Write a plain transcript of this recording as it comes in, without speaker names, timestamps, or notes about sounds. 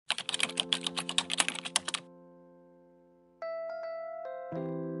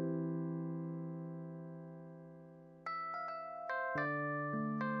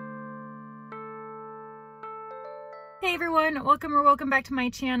everyone, welcome back to my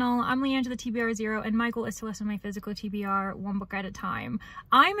channel. I'm Leandra the TBR0 and my goal is to lessen my physical TBR one book at a time.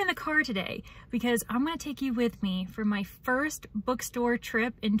 I'm in the car today because I'm going to take you with me for my first bookstore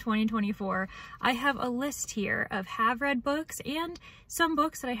trip in 2024. I have a list here of have-read books and some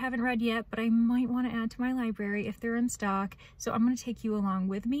books that I haven't read yet, but I might want to add to my library if they're in stock. So I'm going to take you along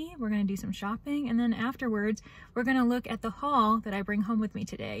with me. We're going to do some shopping, and then afterwards we're going to look at the haul that I bring home with me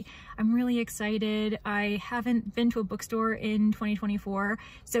today. I'm really excited. I haven't been to a bookstore in 2024,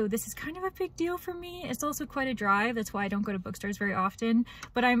 so this is kind of a big deal for me. It's also quite a drive. That's why I don't go to bookstores very often,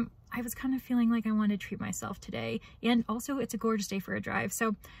 but I was kind of feeling like I wanted to treat myself today, and also it's a gorgeous day for a drive,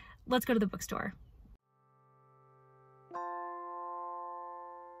 so let's go to the bookstore.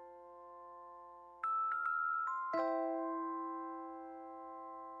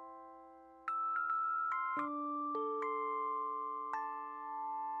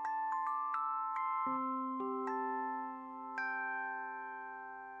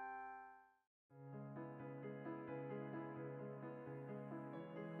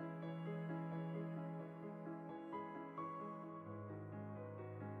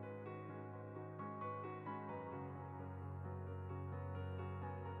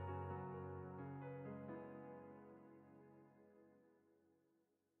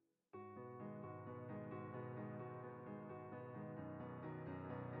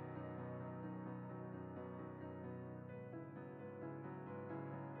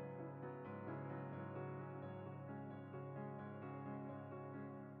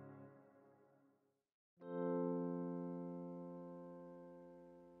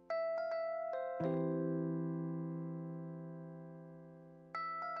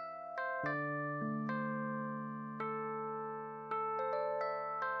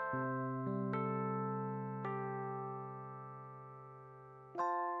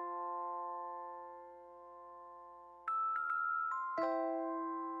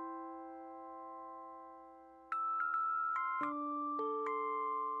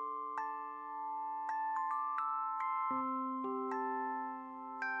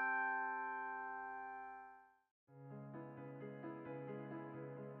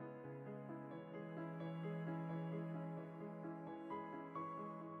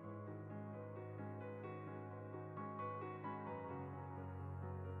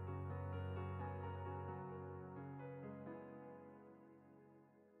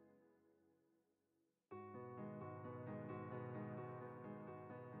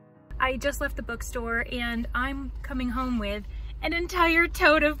 I just left the bookstore and I'm coming home with an entire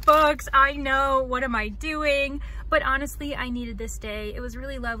tote of books. I know, what am I doing? But honestly, I needed this day. It was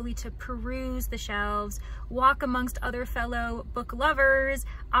really lovely to peruse the shelves, walk amongst other fellow book lovers,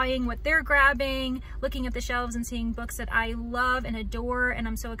 eyeing what they're grabbing, looking at the shelves and seeing books that I love and adore, and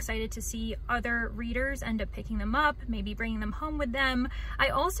I'm so excited to see other readers end up picking them up, maybe bringing them home with them. I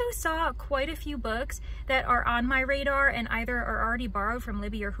also saw quite a few books that are on my radar and either are already borrowed from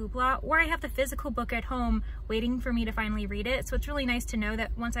Libby or Hoopla, or I have the physical book at home waiting for me to finally read it. So it's really nice to know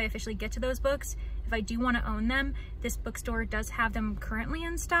that once I officially get to those books, if I do want to own them, this bookstore does have them currently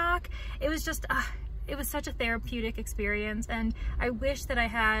in stock. It was just, it was such a therapeutic experience, and I wish that I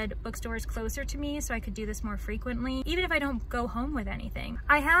had bookstores closer to me so I could do this more frequently, even if I don't go home with anything.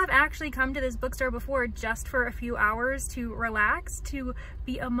 I have actually come to this bookstore before just for a few hours to relax, to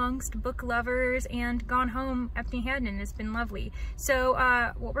be amongst book lovers, and gone home empty-handed, and it's been lovely. So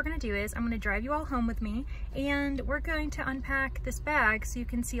what we're gonna do is I'm gonna drive you all home with me, and we're going to unpack this bag so you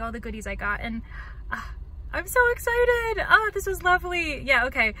can see all the goodies I got. And I'm so excited! Oh, this was lovely! Yeah,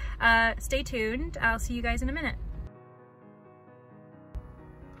 okay. Stay tuned. I'll see you guys in a minute.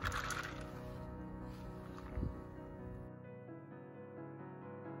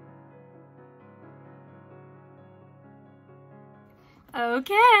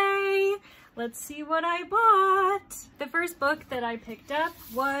 Okay, let's see what I bought. The first book that I picked up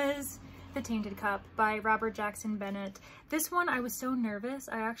was The Tainted Cup by Robert Jackson Bennett. This one, I was so nervous.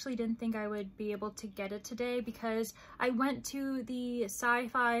 I actually didn't think I would be able to get it today because I went to the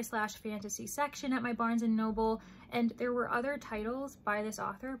sci-fi/fantasy section at my Barnes & Noble, and there were other titles by this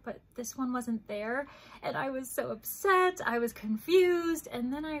author, but this one wasn't there, and I was so upset. I was confused,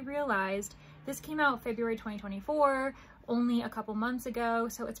 and then I realized this came out February 2024, only a couple months ago,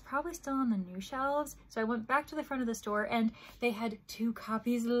 so it's probably still on the new shelves. So I went back to the front of the store and they had 2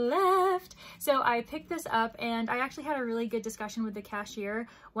 copies left. So I picked this up, and I actually had a really good discussion with the cashier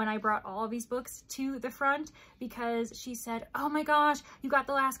when I brought all of these books to the front, because she said, oh my gosh, you got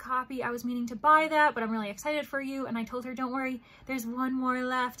the last copy. I was meaning to buy that, but I'm really excited for you. And I told her, don't worry, there's 1 more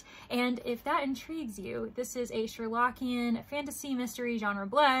left. And if that intrigues you, this is a Sherlockian fantasy mystery genre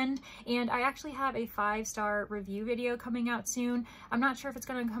blend, and I actually have a 5-star review video coming out soon. I'm not sure if it's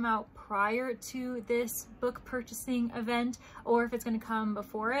going to come out prior to this book purchasing event or if it's going to come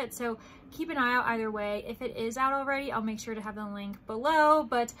before it, so keep an eye out either way. If it is out already, I'll make sure to have the link below,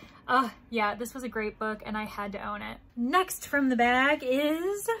 but yeah, this was a great book and I had to own it. Next from the bag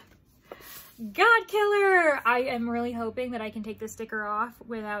is God Killer! I am really hoping that I can take this sticker off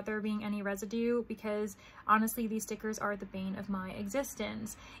without there being any residue, because honestly, these stickers are the bane of my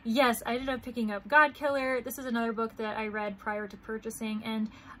existence. Yes, I ended up picking up God Killer. This is another book that I read prior to purchasing, and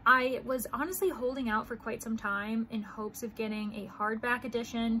I was honestly holding out for quite some time in hopes of getting a hardback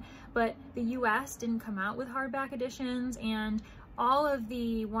edition, but the US didn't come out with hardback editions, and all of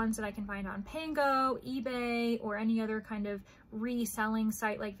the ones that I can find on Pango, eBay, or any other kind of reselling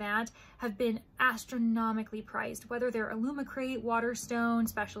site like that have been astronomically priced, whether they're Illumicrate, Waterstone,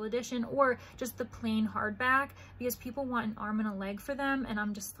 Special Edition, or just the plain hardback, because people want an arm and a leg for them, and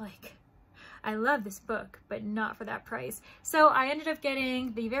I'm just like, I love this book, but not for that price. So I ended up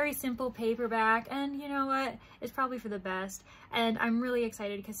getting the very simple paperback, and you know what? It's probably for the best. And I'm really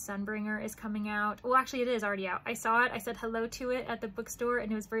excited because Sunbringer is coming out. Well, actually it is already out. I saw it, I said hello to it at the bookstore,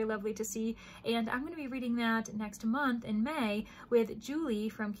 and it was very lovely to see. And I'm gonna be reading that next month in May with Julie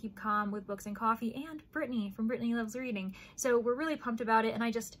from Keep Calm with Books and Coffee, and Brittany from Brittany Loves Reading. So we're really pumped about it, and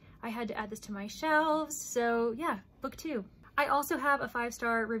I had to add this to my shelves. So yeah, book 2. I also have a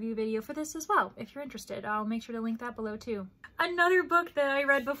 5-star review video for this as well, if you're interested. I'll make sure to link that below too. Another book that I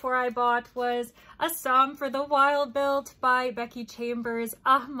read before I bought was A Psalm for the Wild Built by Becky Chambers.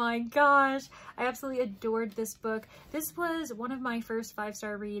 Oh my gosh, I absolutely adored this book. This was one of my first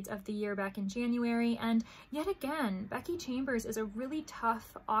 5-star reads of the year back in January, and yet again, Becky Chambers is a really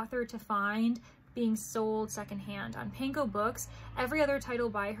tough author to find being sold secondhand. On Pango Books, every other title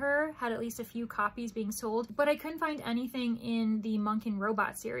by her had at least a few copies being sold, but I couldn't find anything in the Monk and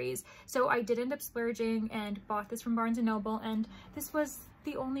Robot series. So I did end up splurging and bought this from Barnes & Noble, and this was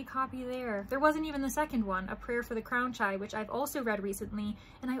the only copy there. There wasn't even the second one, A Prayer for the Crown Child, which I've also read recently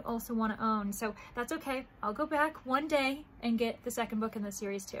and I also want to own. So that's okay. I'll go back one day and get the second book in the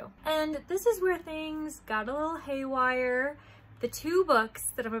series too. And this is where things got a little haywire. The 2 books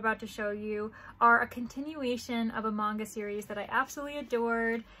that I'm about to show you are a continuation of a manga series that I absolutely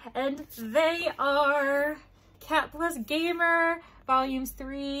adored, and they are Cat Plus Gamer volumes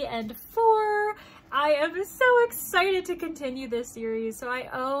 3 and 4. I am so excited to continue this series. So I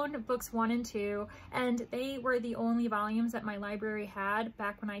own books 1 and 2, and they were the only volumes that my library had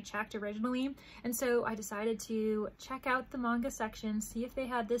back when I checked originally. And so I decided to check out the manga section, see if they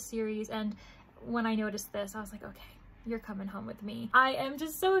had this series, and when I noticed this, I was like, okay, you're coming home with me. I am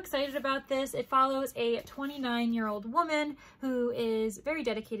just so excited about this. It follows a 29-year-old woman who is very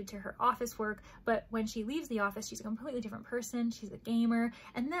dedicated to her office work, but when she leaves the office, she's a completely different person. She's a gamer,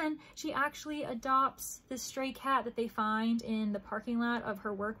 and then she actually adopts this stray cat that they find in the parking lot of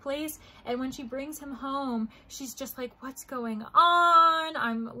her workplace, and when she brings him home, she's just like, what's going on?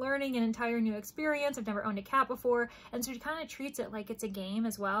 I'm learning an entire new experience. I've never owned a cat before, and so she kind of treats it like it's a game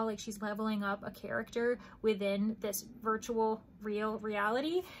as well, like she's leveling up a character within this virtual real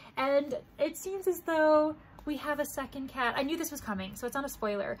reality, and it seems as though we have a second cat. I knew this was coming, so it's not a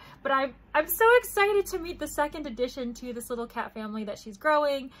spoiler, but I'm so excited to meet the second addition to this little cat family that she's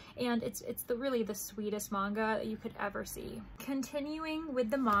growing, and it's really the sweetest manga that you could ever see. Continuing with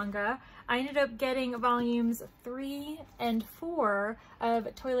the manga, I ended up getting volumes 3 and 4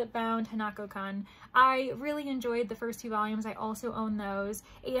 of Toilet Bound Hanako-kun. I really enjoyed the first 2 volumes. I also own those,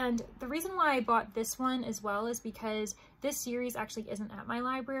 and the reason why I bought this one as well is because this series actually isn't at my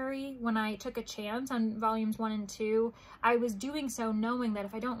library. When I took a chance on volumes 1 and 2, I was doing so knowing that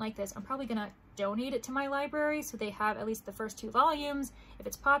if I don't like this, I'm probably gonna donate it to my library so they have at least the first 2 volumes. If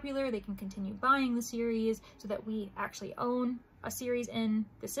it's popular, they can continue buying the series so that we actually own a series in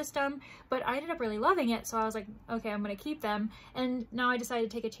the system. But I ended up really loving it, so I was like, okay, I'm gonna keep them, and now I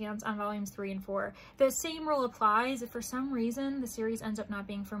decided to take a chance on volumes 3 and 4. The same rule applies. If for some reason the series ends up not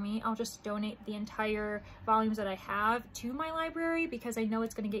being for me, I'll just donate the entire volumes that I have to my library because I know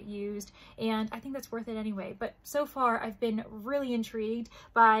it's going to get used, and I think that's worth it anyway. But so far I've been really intrigued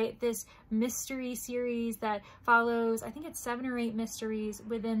by this mystery series that follows, I think it's 7 or 8 mysteries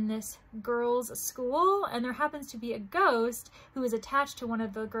within this girls' school, and there happens to be a ghost who is attached to one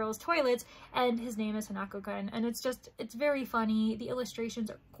of the girls' toilets, and his name is Hanako-kun, and it's very funny. The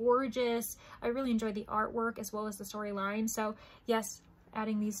illustrations are gorgeous. I really enjoyed the artwork as well as the storyline. So yes,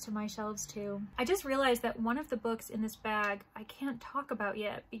 adding these to my shelves too. I just realized that one of the books in this bag I can't talk about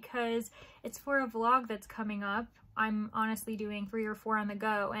yet because it's for a vlog that's coming up. I'm honestly doing 3 or 4 on the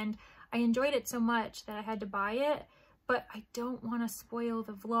go, and I enjoyed it so much that I had to buy it, but I don't want to spoil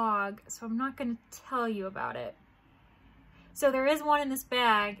the vlog, so I'm not going to tell you about it. So there is one in this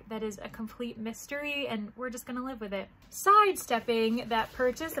bag that is a complete mystery, and we're just gonna live with it. Sidestepping that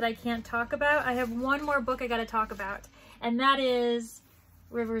purchase that I can't talk about, I have one more book I gotta talk about, and that is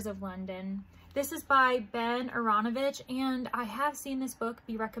Rivers of London. This is by Ben Aronovich, and I have seen this book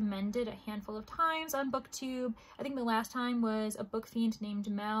be recommended a handful of times on BookTube. I think the last time was a book fiend named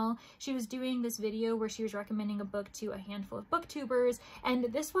Mel. She was doing this video where she was recommending a book to a handful of booktubers, and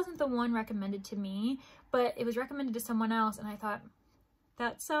this wasn't the one recommended to me, but it was recommended to someone else, and I thought,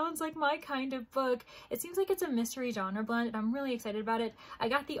 that sounds like my kind of book. It seems like it's a mystery genre blend, and I'm really excited about it. I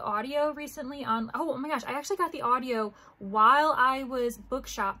got the audio recently on, oh my gosh, I actually got the audio while I was book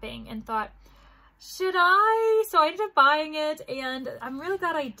shopping and thought, should I? So I ended up buying it, and I'm really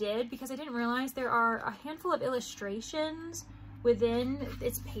glad I did because I didn't realize there are a handful of illustrations within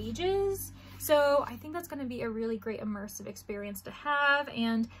its pages. So I think that's going to be a really great immersive experience to have.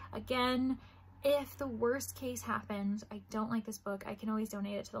 And again, if the worst case happens, I don't like this book, I can always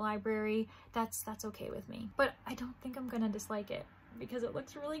donate it to the library. That's okay with me. But I don't think I'm gonna dislike it because it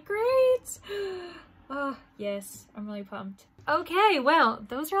looks really great. Oh, yes, I'm really pumped. Okay, well,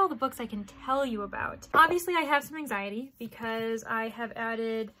 those are all the books I can tell you about. Obviously, I have some anxiety because I have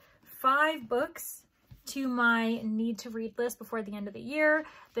added 5 books to my need to read list before the end of the year.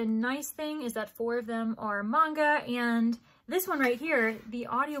 The nice thing is that 4 of them are manga, and this one right here, the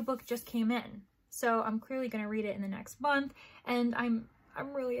audiobook just came in. So I'm clearly going to read it in the next month, and I'm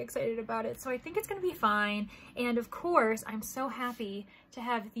really excited about it. So I think it's going to be fine. And of course, I'm so happy to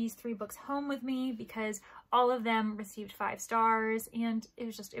have these 3 books home with me because all of them received 5 stars, and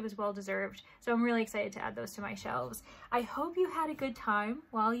it was well deserved. So I'm really excited to add those to my shelves. I hope you had a good time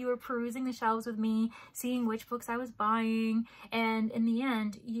while you were perusing the shelves with me, seeing which books I was buying. And in the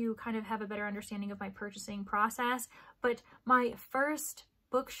end, you kind of have a better understanding of my purchasing process. But my first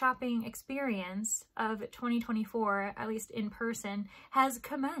book shopping experience of 2024, at least in person, has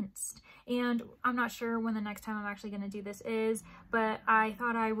commenced. And I'm not sure when the next time I'm actually going to do this is, but I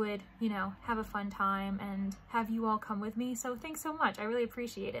thought I would, you know, have a fun time and have you all come with me. So thanks so much. I really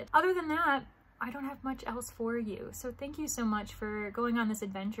appreciate it. Other than that, I don't have much else for you. So thank you so much for going on this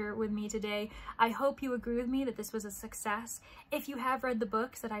adventure with me today. I hope you agree with me that this was a success. If you have read the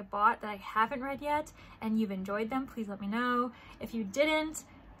books that I bought that I haven't read yet and you've enjoyed them, please let me know. If you didn't,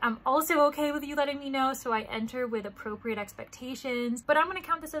 I'm also okay with you letting me know, so I enter with appropriate expectations, but I'm gonna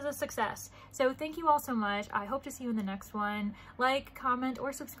count this as a success. So thank you all so much. I hope to see you in the next one. Like, comment,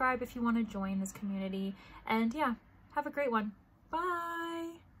 or subscribe if you wanna join this community. And yeah, have a great one. Bye.